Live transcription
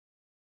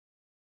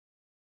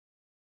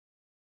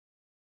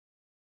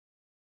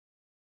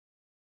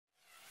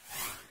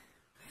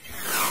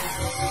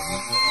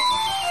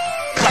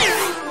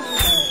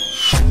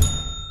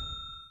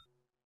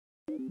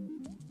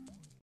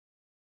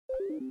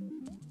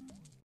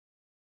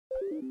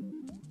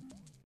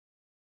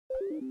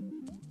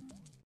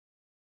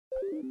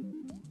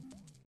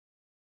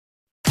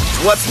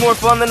What's more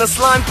fun than a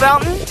slime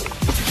fountain?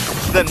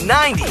 The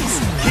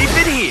 90s. Keep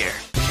it here.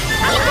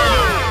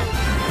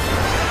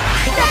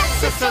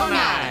 That's so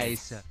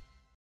nice.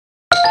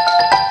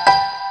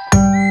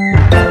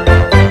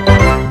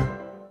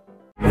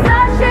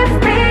 Starships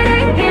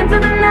speeding into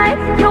the night.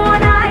 You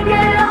and I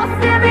get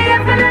lost in the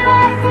infinite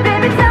light.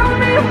 Baby, tell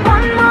me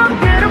one more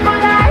beautiful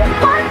lie.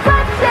 One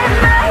touch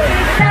and I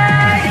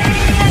ignite.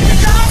 And the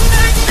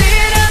darkness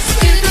lead us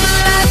into the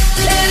light.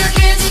 Let our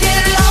dreams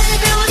get lost,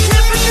 feel the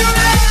temperature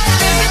rise.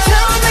 Baby,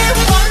 tell me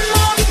one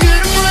more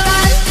beautiful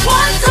lie.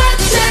 One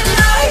touch and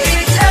I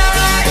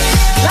ignite.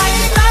 Like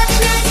a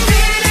starship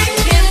speeding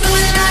into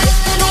the night.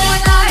 You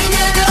and I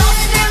get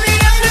lost in the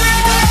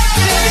infinite light.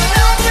 Baby,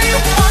 tell me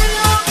one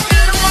more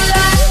beautiful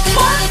lie.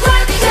 One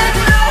touch and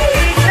I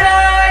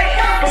ignite.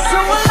 So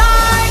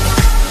alive,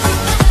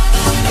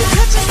 you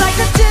touch us like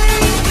a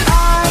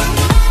daylight,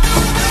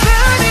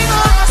 burning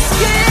on my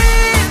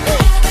skin.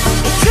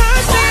 It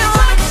turns me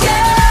on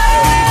again.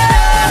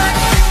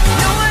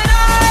 You and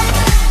I,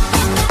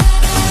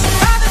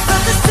 survivors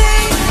of the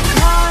same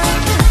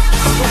kind,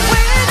 but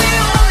we're the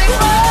only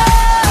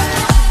ones.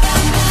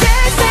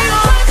 Can't stay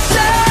on the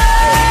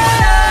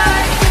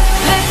side.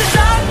 Let the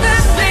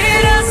darkness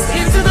lead us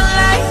into the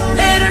light.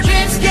 Let our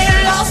dreams get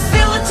lost,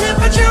 feel the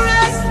temperature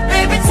rise.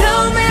 Baby,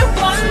 tell me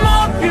one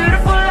more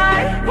beautiful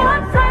lie.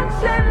 One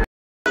touch and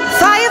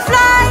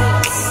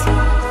fireflies,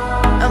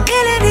 a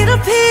million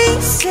little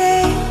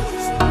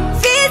pieces,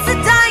 feeds the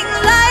dying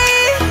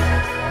light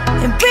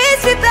and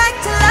brings me back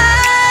to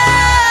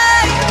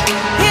life.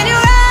 In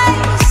your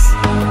eyes,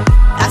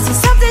 I see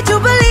something to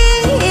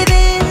believe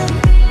in.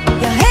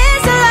 Your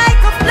hands are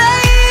like a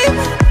flame,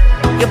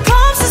 your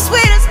palms are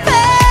sweet as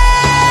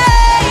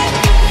pain.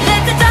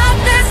 Let the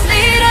darkness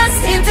lead us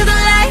into the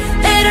light.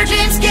 Let our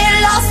dreams get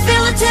lost,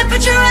 feel the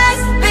temperature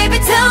rise. Baby,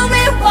 tell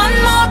me one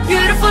more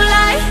beautiful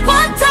lie.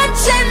 One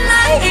touch and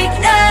I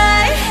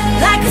ignite.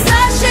 Like a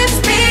starship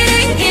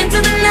speeding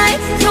into the night.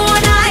 You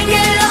and I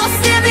get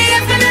lost in the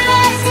infinite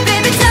light.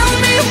 Baby, tell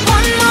me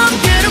one more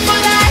beautiful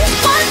lie.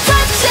 One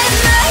touch and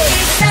I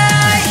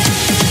ignite.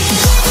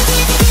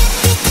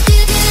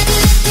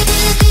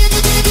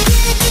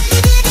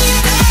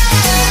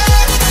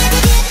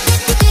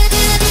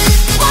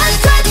 One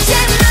touch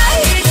and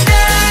I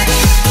ignite.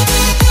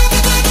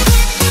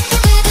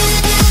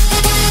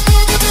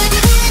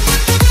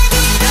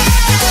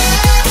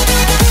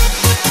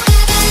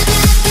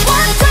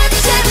 One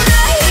touch and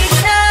I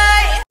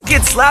ignite.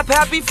 Get slap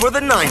happy for the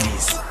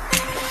 90s.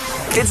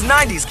 It's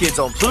 90s Kids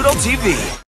on Pluto TV.